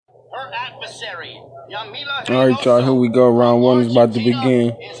All right, y'all, here we go. Round one is about to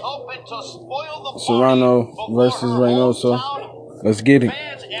begin. Serrano versus Reynoso. Let's get it.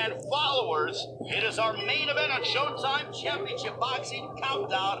 And followers, it is our main event on Showtime Championship Boxing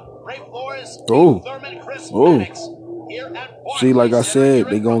Countdown. Ray Flores, Thurman, Chris Maddox. See, like I said,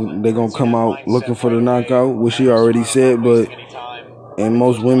 they gonna come out looking for the knockout, which he already said. But in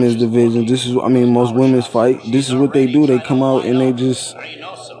most women's divisions, most women's fight, this is what they do. They come out and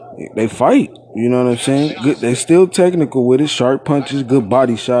they fight. You know what I'm saying? Good. They still technical with it. Sharp punches, good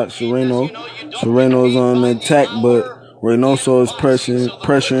body shots. Serrano's on the attack, but Reynoso is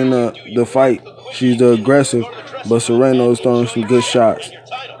pressuring the fight. She's the aggressive, but Serrano is throwing some good shots.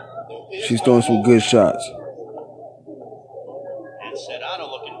 She's throwing some good shots.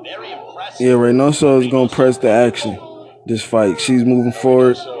 Yeah, Reynoso is going to press the action this fight. She's moving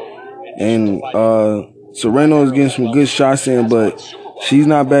forward, and Serrano is getting some good shots in, but she's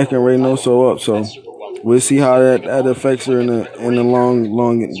not backing Reynoso up, so we'll see how that affects her in the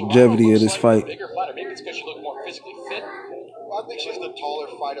longevity of this fight. Maybe it's because she looked more physically fit. Well, I think she's the taller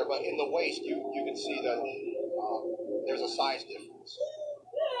fighter, but in the waist, you can see that there's a size difference.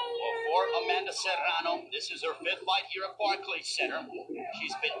 For Amanda Serrano, this is her fifth fight here at Barclays Center.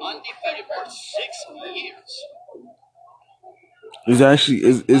 She's been undefeated for 6 years.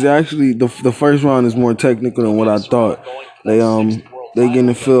 It's actually the first round is more technical than what I thought. They getting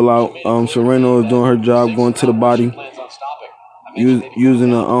the feel out. Serrano is doing her job, going to the body,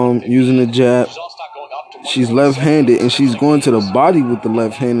 using the jab. She's left-handed and she's going to the body with the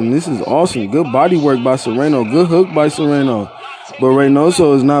left hand, and this is awesome. Good body work by Serrano. Good hook by Serrano. But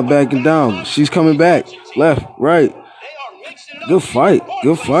Reynoso is not backing down. She's coming back. Left, right. Good fight.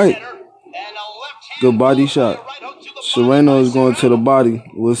 Good fight. Good body shot. Serrano is going to the body.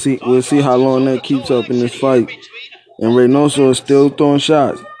 We'll see how long that keeps up in this fight. And Reynoso is still throwing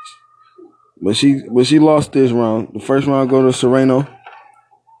shots. But she lost this round. The first round go to Serrano.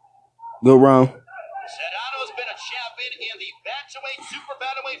 Good round. Serrano's been a champion in the bantamweight, super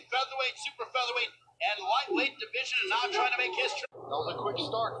bantamweight, featherweight, super featherweight, and lightweight division, and now trying to make history. That was a quick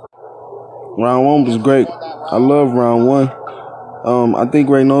start. Round one was great. I love round one. I think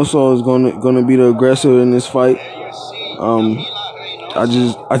Reynoso is gonna be the aggressor in this fight.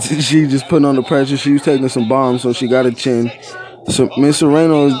 She just putting on the pressure. She was taking some bombs, so she got a chin. So Miss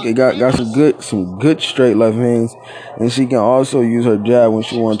Serrano got some good straight left hands, and she can also use her jab when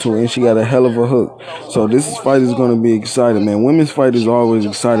she wants to, and she got a hell of a hook. So this fight is going to be exciting, man. Women's fight is always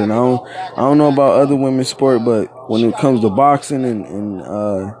exciting. I don't know about other women's sport, but when it comes to boxing and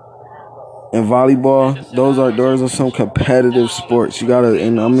volleyball, those are some competitive sports. You gotta,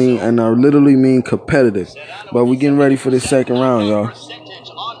 and I literally mean competitive. But we getting ready for the second round, y'all.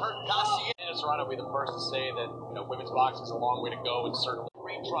 Serrano will be the first to say that women's boxing is a long way to go, and certainly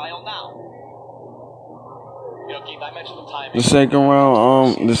Free trial now. Keith, I mentioned the timing. The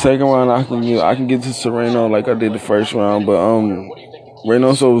second round, I can get to Serrano like I did the first round, but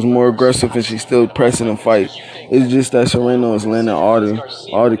Reynoso was more aggressive and she's still pressing the fight. It's just that Serrano is landing all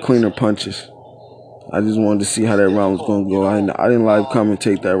the cleaner punches. I just wanted to see how that round was going to go. I didn't live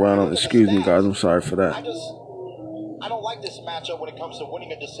commentate that round. Excuse me, guys. I'm sorry for that. I don't like this matchup when it comes to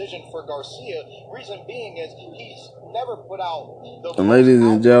winning a decision for Garcia. Reason being is he's never put out the... And ladies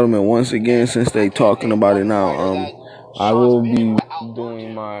and gentlemen, once again, since they talking about it now, I will be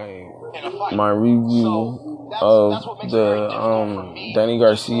doing my review of the Danny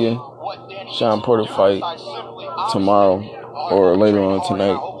Garcia Sean Porter fight tomorrow or later on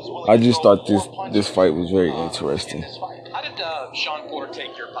tonight. I just thought this fight was very interesting. How did Sean Porter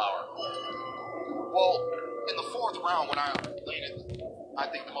take your power? Well, in the fourth round, when I landed, I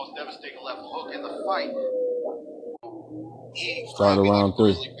think the most devastating left hook in the fight. Started round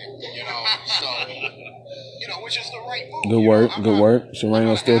 3. Which is the right move. Good work.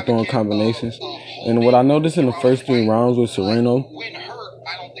 Serrano still throwing combinations. And what I noticed in the first 3 rounds with Serrano,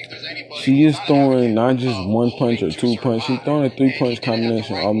 she is throwing not just 1 punch or 2 punch. She's throwing a 3-punch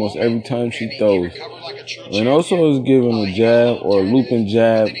combination almost every time she throws. Reynoso is giving a jab or a looping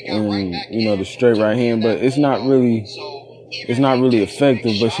jab and the straight right hand, but it's not really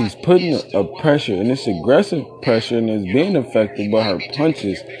effective. But she's putting a pressure, and it's aggressive pressure, and it's being effective. But her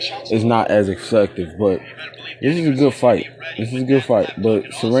punches is not as effective. But this is a good fight.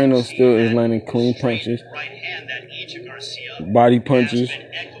 But Serrano still is landing clean punches, body punches,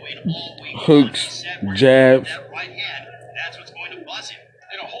 hooks, jabs.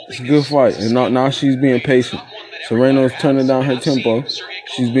 It's a good fight. And now she's being patient. Serrano's turning down her tempo.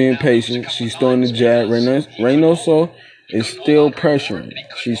 She's being patient. She's throwing the jab. Reynoso is still pressuring.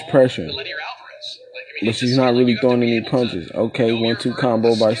 She's pressuring. but she's not really throwing any punches. Okay, 1-2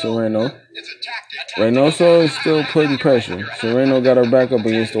 combo by Serrano. Reynoso is still putting pressure. Serrano got her back up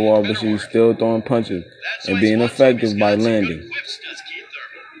against the wall, but she's still throwing punches and being effective by landing.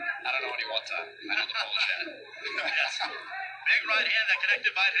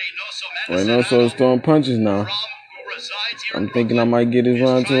 Reynoso is throwing punches now. I'm thinking I might get his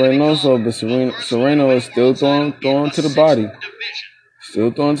round to Reynoso, but Serrano is still throwing to the body.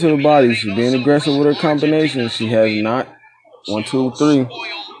 Still throwing to the body. She's being aggressive with her combinations. She has not. 1, 2, 3.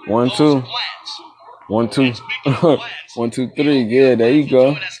 1, 2. 1, 2. 1, 2, 3. Yeah, there you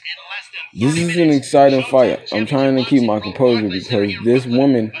go. This is an exciting fight. I'm trying to keep my composure because this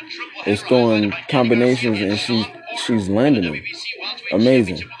woman is throwing combinations and she's landing them.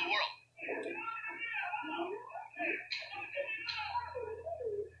 Amazing.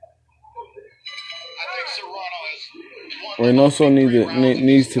 Reynoso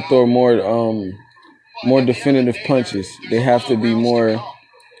needs to throw more definitive punches. They have to be more.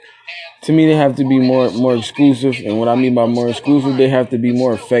 To me, they have to be more exclusive, and what I mean by more exclusive, they have to be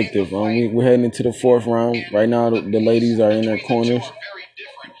more effective. We're heading into the 4th round right now. The ladies are in their corners,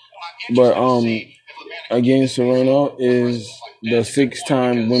 but again, Serrano is the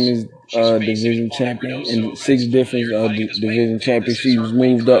 6-time women's division champion and 6 different division champions. She's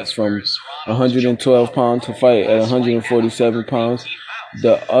moved up from 112 pounds to fight at 147 pounds.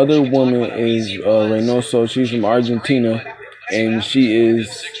 The other woman is Reynoso. She's from Argentina, and she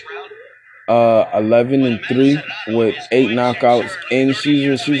is 11-3 with 8 knockouts, and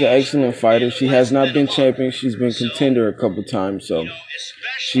she's an excellent fighter. She has not been champion. She's been contender a couple times, so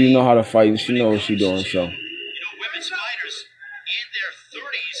she know how to fight. She knows what she's doing. So. Women's fighters in their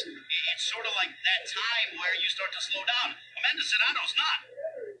 30s, it's sort of like that time where you start to slow down. Amanda Serrano's not.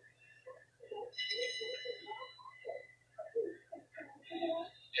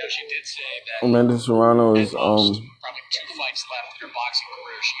 Yeah, she did say that Amanda Serrano is probably 2 fights left in her boxing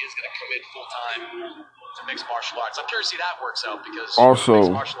career. She is going to commit full time to mixed martial arts. I'm curious to see how that works out because also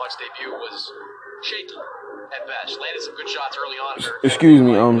mixed martial arts debut was shaky at best. She landed some good shots early on. Excuse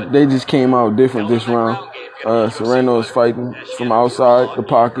me, they just came out different this round. Serrano is fighting from outside the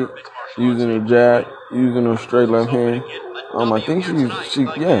pocket, using a jab, using a straight left hand. I think she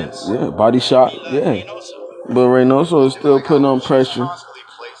body shot, yeah. But Reynoso is still putting on pressure.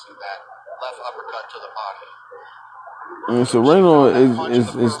 And Serrano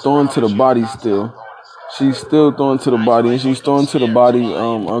is throwing to the body still. She's still throwing to the body, and she's throwing to the body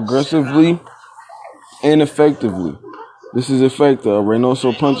aggressively and effectively. This is effective.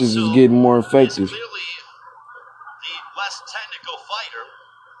 Reynoso punches is getting more effective. Clearly the less technical fighter,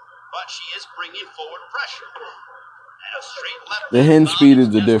 but she is bringing forward pressure. And a straight left. The hand speed is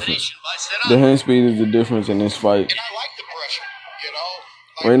the difference. The hand speed is the difference in this fight. And I like the pressure, you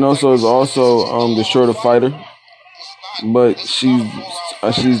know. Reynoso is also the shorter fighter, but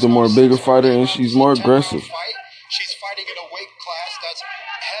she's the more bigger fighter, and she's more aggressive. She's fighting in a weight class that's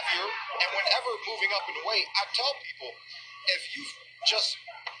heavier, and whenever moving up in weight, I tell people, if you've just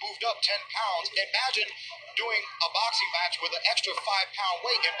moved up 10 pounds, imagine doing a boxing match with an extra 5-pound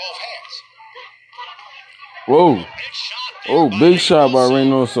weight in both hands. Whoa. Oh, big shot by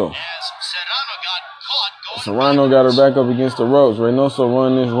Reynoso. Serrano got her back up against the ropes. Reynoso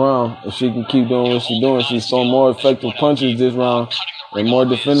running this round. If she can keep doing what she's doing, she's throwing more effective punches this round and more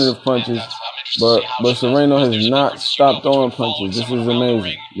definitive punches. But Serrano has not stopped throwing punches. This is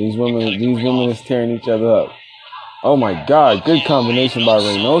amazing. These women is tearing each other up. Oh my God, good combination by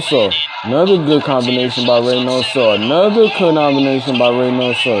Reynoso. Another good combination by Reynoso. Another good combination by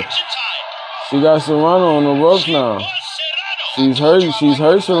Reynoso. She got Serrano on the ropes now. She's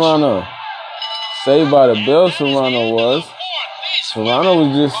hurt Serrano. Saved by the bell, Serrano was. Serrano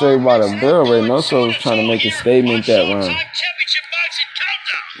was just saved by the bell. Reynoso was trying to make a statement that round.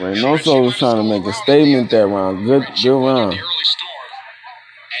 Reynoso was trying to make a statement that round. Good round.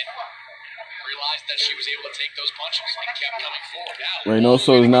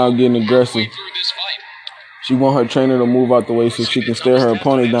 Reynoso is now getting aggressive. She want her trainer to move out the way so she can stare her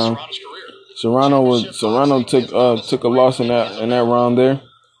opponent down. Serrano took a loss in that round there.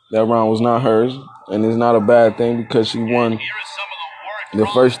 That round was not hers, and it's not a bad thing because she won the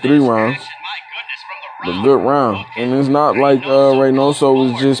first 3 rounds. The good round. And it's not like Reynoso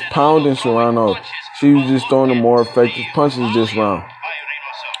was just pounding Serrano. She was just throwing the more effective punches this round.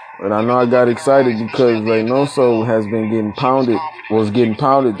 And I know I got excited because Reynoso was getting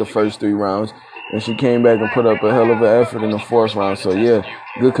pounded the first 3 rounds. And she came back and put up a hell of an effort in the 4th round. So yeah,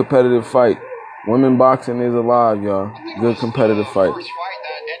 good competitive fight. Women boxing is alive, y'all. Good competitive fight. First fight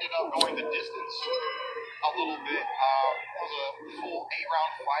that ended up going the distance a little bit. It was a full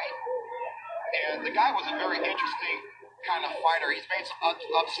 8-round fight. And the guy was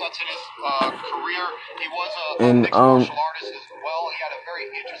upsets in his career. He was a And mixed martial artist as well. He had a very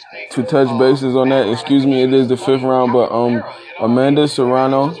interesting. to touch bases on that, excuse me, it is the 5th round, but Amanda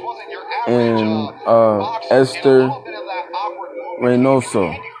Serrano and Esther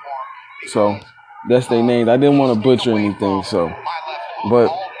Reynoso. So that's their names. I didn't want to butcher anything, so. But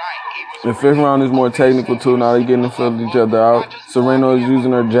the 5th round is more technical too. Now they're getting to fill each other out. Serrano is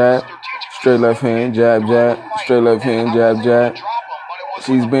using her jab, straight left hand, jab, jab, straight left hand, jab, jab.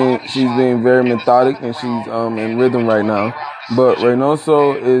 She's being very methodic and she's in rhythm right now. But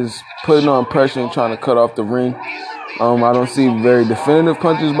Reynoso is putting on pressure and trying to cut off the ring. I don't see very definitive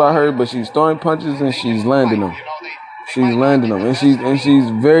punches by her, but she's throwing punches and she's landing them. She's landing them, and she's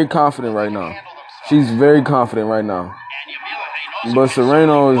very confident right now. She's very confident right now. But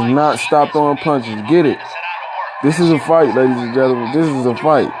Serrano is not stop throwing punches. Get it. This is a fight, ladies and gentlemen. This is a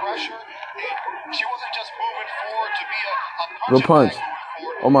fight. Good punch.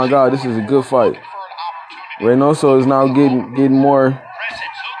 Oh my God, this is a good fight. Reynoso is now getting more.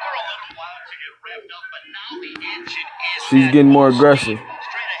 She's getting more aggressive.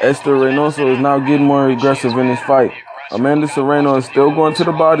 Esther Reynoso is now getting more aggressive in this fight. Amanda Serrano is still going to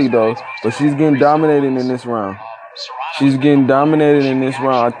the body though, but she's getting dominated in this round. She's getting dominated in this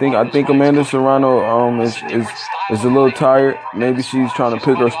round. I think Amanda Serrano is a little tired. Maybe she's trying to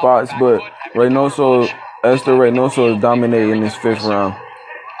pick her spots, but Esther Reynoso is dominating in this 5th round.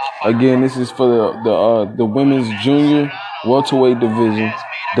 Again, this is for the women's junior welterweight division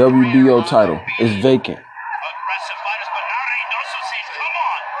WBO title. It's vacant.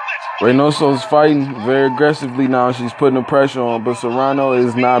 Reynoso's fighting very aggressively now. She's putting the pressure on, but Serrano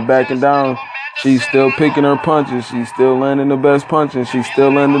is not backing down. She's still picking her punches. She's still landing the best punches. She's still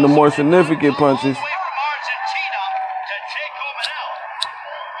landing the more significant punches.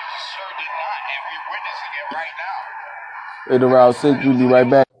 In the round 6, we'll be right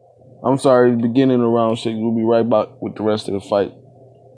back. I'm sorry, beginning of round 6, we'll be right back with the rest of the fight.